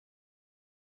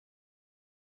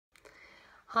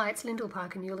Hi, it's Lyndall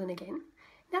Parker-Newland again.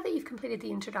 Now that you've completed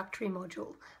the introductory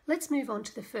module, let's move on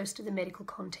to the first of the medical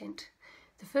content.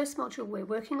 The first module we're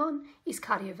working on is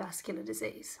cardiovascular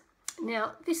disease.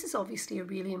 Now, this is obviously a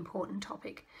really important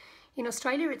topic. In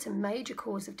Australia, it's a major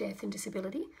cause of death and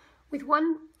disability, with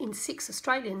 1 in 6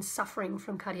 Australians suffering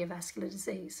from cardiovascular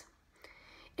disease.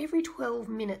 Every 12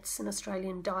 minutes an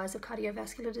Australian dies of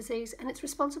cardiovascular disease, and it's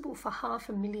responsible for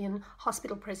 500,000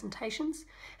 hospital presentations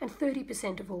and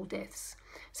 30% of all deaths.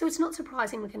 So it's not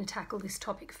surprising we're going to tackle this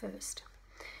topic first.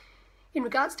 In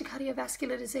regards to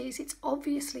cardiovascular disease, it's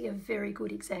obviously a very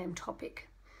good exam topic.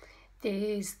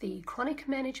 There's the chronic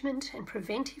management and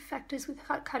preventive factors with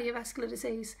cardiovascular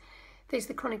disease. There's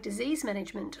the chronic disease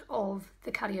management of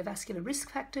the cardiovascular risk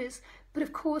factors, but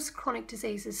of course chronic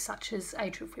diseases such as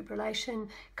atrial fibrillation,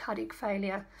 cardiac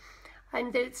failure,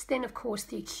 and there's then of course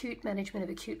the acute management of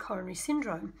acute coronary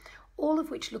syndrome, all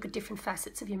of which look at different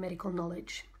facets of your medical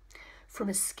knowledge. From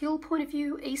a skill point of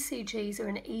view, ECGs are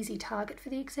an easy target for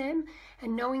the exam,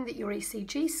 and knowing that your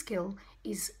ECG skill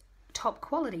is top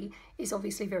quality is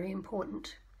obviously very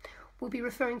important. We'll be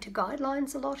referring to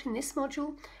guidelines a lot in this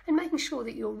module and making sure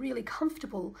that you're really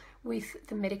comfortable with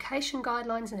the medication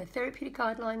guidelines and the therapeutic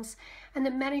guidelines and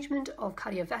the management of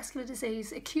cardiovascular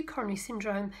disease, acute coronary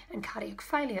syndrome and cardiac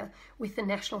failure with the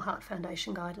National Heart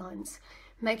Foundation guidelines,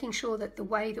 making sure that the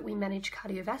way that we manage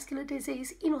cardiovascular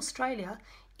disease in Australia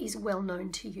is well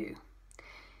known to you.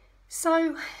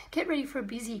 So get ready for a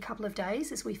busy couple of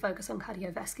days as we focus on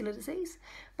cardiovascular disease,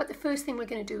 but the first thing we're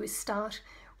going to do is start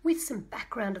with some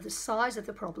background of the size of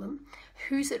the problem,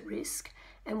 who's at risk,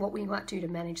 and what we might do to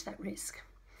manage that risk.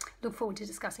 Look forward to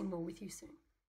discussing more with you soon.